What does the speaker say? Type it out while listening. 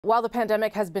While the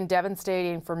pandemic has been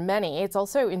devastating for many, it's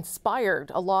also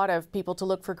inspired a lot of people to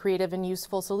look for creative and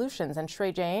useful solutions, and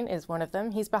Shrey Jain is one of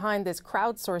them. He's behind this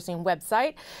crowdsourcing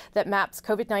website that maps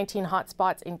COVID-19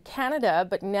 hotspots in Canada,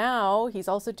 but now he's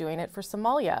also doing it for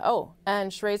Somalia. Oh,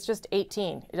 and Shrey's just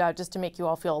 18, just to make you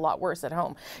all feel a lot worse at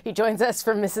home. He joins us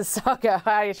from Mississauga.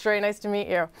 Hi, Shrey, nice to meet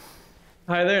you.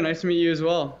 Hi there, nice to meet you as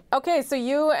well. Okay, so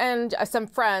you and some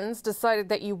friends decided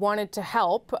that you wanted to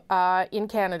help in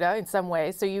Canada in some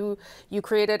way. So you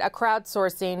created a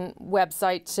crowdsourcing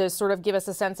website to sort of give us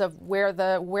a sense of where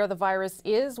the virus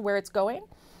is, where it's going.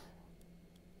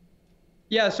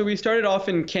 Yeah, so we started off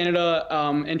in Canada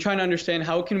and trying to understand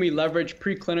how can we leverage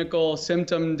preclinical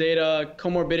symptom data,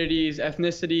 comorbidities,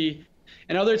 ethnicity,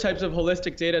 and other types of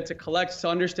holistic data to collect to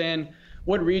understand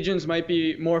what regions might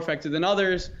be more affected than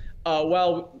others.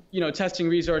 While testing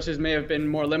resources may have been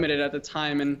more limited at the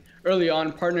time, and early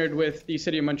on partnered with the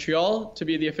City of Montreal to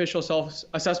be the official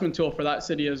self-assessment tool for that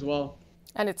city as well.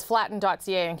 And it's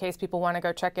flatten.ca in case people want to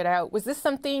go check it out. Was this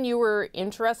something you were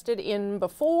interested in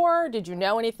before? Did you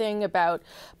know anything about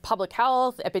public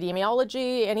health,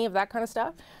 epidemiology, any of that kind of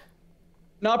stuff?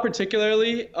 Not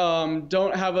particularly.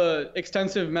 Don't have an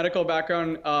extensive medical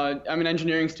background. I'm an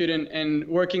engineering student and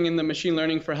working in the machine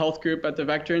learning for health group at the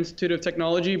Vector Institute of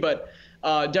Technology, but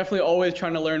definitely always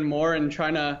trying to learn more and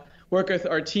trying to work with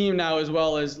our team now, as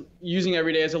well as using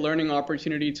every day as a learning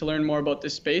opportunity to learn more about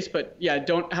this space. But yeah,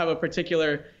 don't have a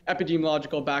particular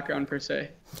epidemiological background per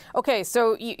se. Okay,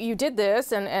 so you did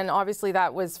this, and obviously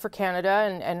that was for Canada,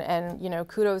 and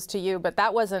kudos to you, but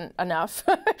that wasn't enough.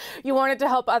 You wanted to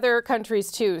help other countries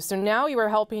too. So now you are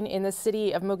helping in the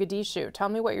city of Mogadishu. Tell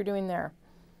me what you're doing there.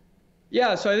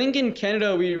 Yeah, so I think in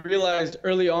Canada, we realized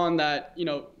early on that,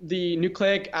 the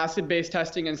nucleic acid-based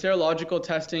testing and serological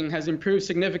testing has improved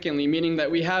significantly, meaning that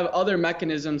we have other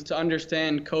mechanisms to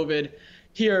understand COVID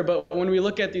here. But when we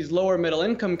look at these lower middle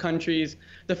income countries,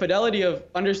 the fidelity of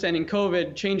understanding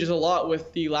COVID changes a lot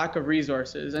with the lack of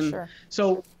resources. And sure.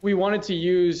 So we wanted to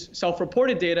use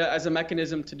self-reported data as a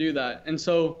mechanism to do that. And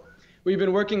so we've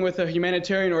been working with a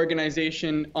humanitarian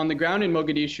organization on the ground in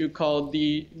Mogadishu called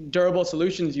the Durable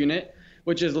Solutions Unit,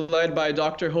 which is led by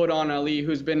Dr. Hodan Ali,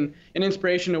 who's been an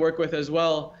inspiration to work with as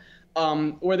well,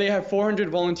 where they have 400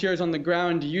 volunteers on the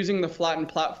ground using the Flatten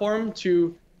platform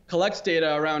to collect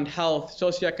data around health,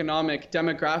 socioeconomic,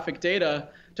 demographic data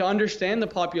to understand the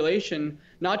population,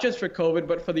 not just for COVID,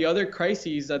 but for the other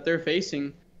crises that they're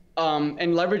facing, and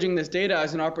leveraging this data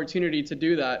as an opportunity to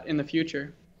do that in the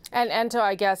future. And to,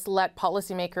 I guess, let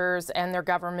policymakers and their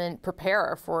government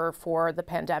prepare for the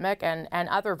pandemic and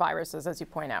other viruses, as you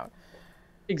point out.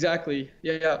 Exactly.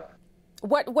 Yeah.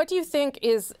 What do you think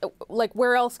is,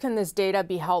 where else can this data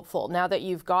be helpful? Now that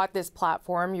you've got this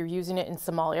platform, you're using it in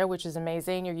Somalia, which is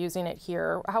amazing, you're using it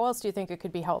here. How else do you think it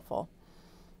could be helpful?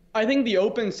 I think the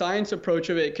open science approach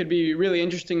of it could be really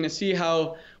interesting to see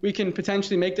how we can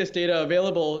potentially make this data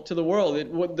available to the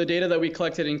world. The data that we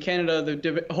collected in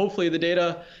Canada, hopefully the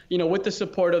data, with the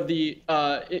support of the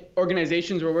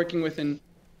organizations we're working with in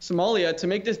Somalia, to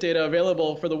make this data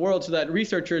available for the world so that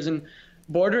researchers and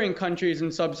bordering countries in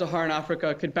sub-Saharan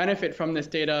Africa could benefit from this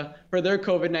data for their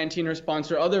COVID-19 response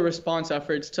or other response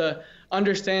efforts, to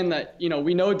understand that,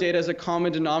 we know data is a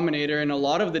common denominator in a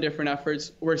lot of the different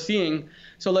efforts we're seeing.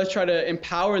 So let's try to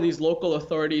empower these local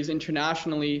authorities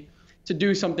internationally to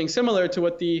do something similar to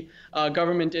what the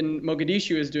government in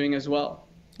Mogadishu is doing as well.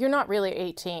 You're not really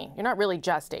 18. You're not really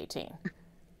just 18.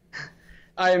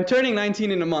 I am turning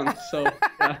 19 in a month, so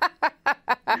yeah.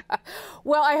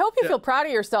 Well, I hope you feel proud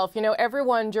of yourself.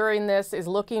 Everyone during this is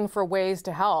looking for ways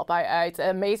to help. It's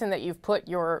amazing that you've put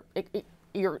your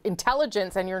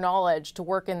intelligence and your knowledge to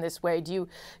work in this way. Do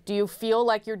you feel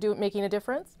like you're making a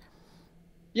difference?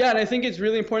 Yeah, and I think it's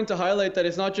really important to highlight that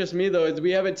it's not just me, though.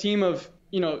 We have a team of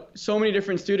so many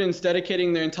different students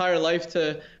dedicating their entire life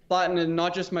to Flatten, and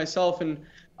not just myself. And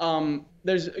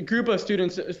there's a group of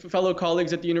students, fellow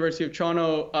colleagues at the University of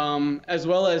Toronto, as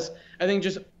well as, I think,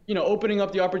 just opening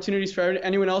up the opportunities for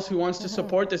anyone else who wants to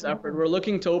support this effort. We're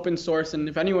looking to open source, and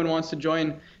if anyone wants to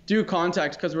join, do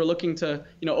contact, because we're looking to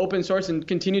open source and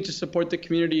continue to support the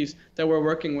communities that we're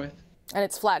working with. And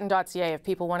it's flatten.ca if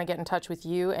people want to get in touch with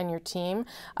you and your team.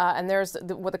 And there's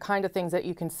the kind of things that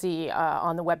you can see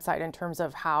on the website in terms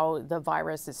of how the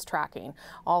virus is tracking,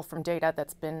 all from data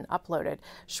that's been uploaded.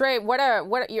 Shrey, what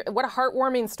a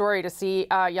heartwarming story to see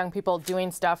young people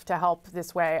doing stuff to help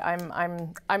this way.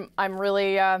 I'm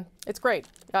really, it's great.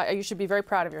 You should be very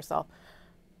proud of yourself.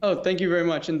 Oh, thank you very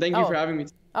much, and thank you for having me.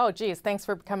 Oh, geez, thanks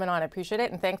for coming on. I appreciate it,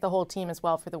 and thank the whole team as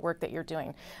well for the work that you're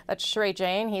doing. That's Shrey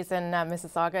Jain. He's in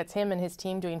Mississauga. It's him and his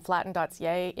team doing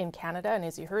flatten.ca in Canada, and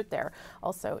as you heard there,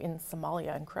 also in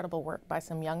Somalia. Incredible work by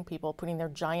some young people putting their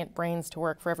giant brains to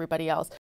work for everybody else.